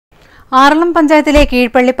ആറളം പഞ്ചായത്തിലെ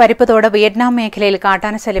കീഴ്പള്ളി പരിപ്പത്തോട് വിയറ്റ്നാം മേഖലയിൽ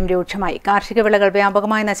കാട്ടാനശല്യം രൂക്ഷമായി. കാർഷിക വിളകൾ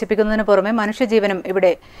വ്യാപകമായി നശിപ്പിക്കുന്നതിനു പുറമെ മനുഷ്യജീവനും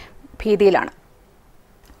ഇവിടെ ഭീതിയിലാണ്.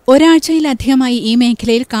 ഒരാഴ്ചയിലധികമായി ഈ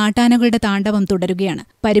മേഖലയിൽ കാട്ടാനകളുടെ താണ്ഡവം തുടരുകയാണ്.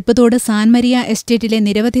 പരിപ്പത്തോട് സാൻ മരിയ എസ്റ്റേറ്റിലെ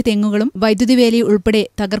നിരവധി തെങ്ങുകളും വൈദ്യുതി വേലി ഉൾപ്പെടെ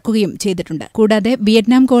തകർക്കുകയും ചെയ്തിട്ടുണ്ട്. കൂടാതെ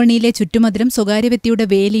വിയറ്റ്നാം കോളനിയിലെ ചുറ്റുമതിലും സ്വകാര്യ വ്യക്തിയുടെ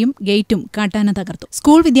വേലിയും ഗേറ്റും കാട്ടാന തകർത്തു.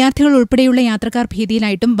 സ്കൂൾ വിദ്യാർത്ഥികൾ ഉൾപ്പെടെയുള്ള യാത്രക്കാർ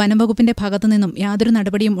ഭീതിയിലായിട്ടും വനംവകുപ്പിന്റെ ഭാഗത്തുനിന്നും യാതൊരു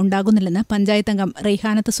നടപടിയും ഉണ്ടാകുന്നില്ലെന്ന് പഞ്ചായത്ത് അംഗം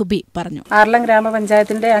റെയ്ഹാനത്ത് സുബി പറഞ്ഞു. ആറളം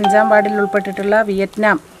ഗ്രാമപഞ്ചായത്തിന്റെ 5-ാം വാർഡിൽ ഉൾപ്പെട്ടിട്ടുള്ള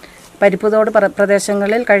വിയറ്റ്നാം പരിപ്പത്തോട്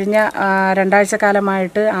പ്രദേശങ്ങളിൽ കഴിഞ്ഞ 2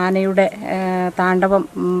 ആഴ്ചക്കാലമായിട്ട് ആനയുടെ താണ്ഡവം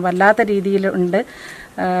വല്ലാത്ത രീതിയിലുണ്ട്.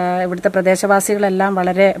 ഇവിടുത്തെ പ്രദേശവാസികളെല്ലാം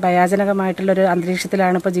വളരെ ഭയാനകമായിട്ടുള്ളൊരു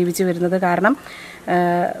അന്തരീക്ഷത്തിലാണ് ഇപ്പോൾ ജീവിച്ചു വരുന്നത്. കാരണം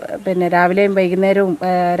രാവിലെയും വൈകുന്നേരവും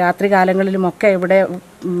രാത്രികാലങ്ങളിലുമൊക്കെ ഇവിടെ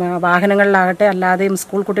വാഹനങ്ങളിലാകട്ടെ അല്ലാതെയും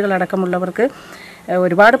സ്കൂൾ കുട്ടികളടക്കമുള്ളവർക്ക്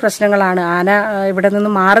ഒരുപാട് പ്രശ്നങ്ങളാണ്. ആന ഇവിടെ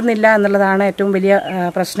നിന്നും മാറുന്നില്ല എന്നുള്ളതാണ് ഏറ്റവും വലിയ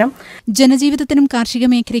പ്രശ്നം. ജനജീവിതത്തിനും കാർഷിക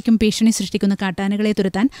മേഖലയ്ക്കും ഭീഷണി സൃഷ്ടിക്കുന്ന കാട്ടാനകളെ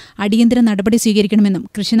തുരത്താൻ അടിയന്തര നടപടി സ്വീകരിക്കണമെന്നും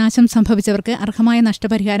കൃഷിനാശം സംഭവിച്ചവർക്ക് അർഹമായ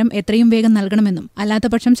നഷ്ടപരിഹാരം എത്രയും വേഗം നൽകണമെന്നും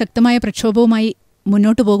അല്ലാത്തപക്ഷം ശക്തമായ പ്രക്ഷോഭവുമായി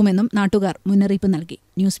മുന്നോട്ടു പോകുമെന്നും നാട്ടുകാർ മുന്നറിയിപ്പ് നൽകി.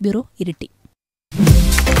 News bureau, Iritty.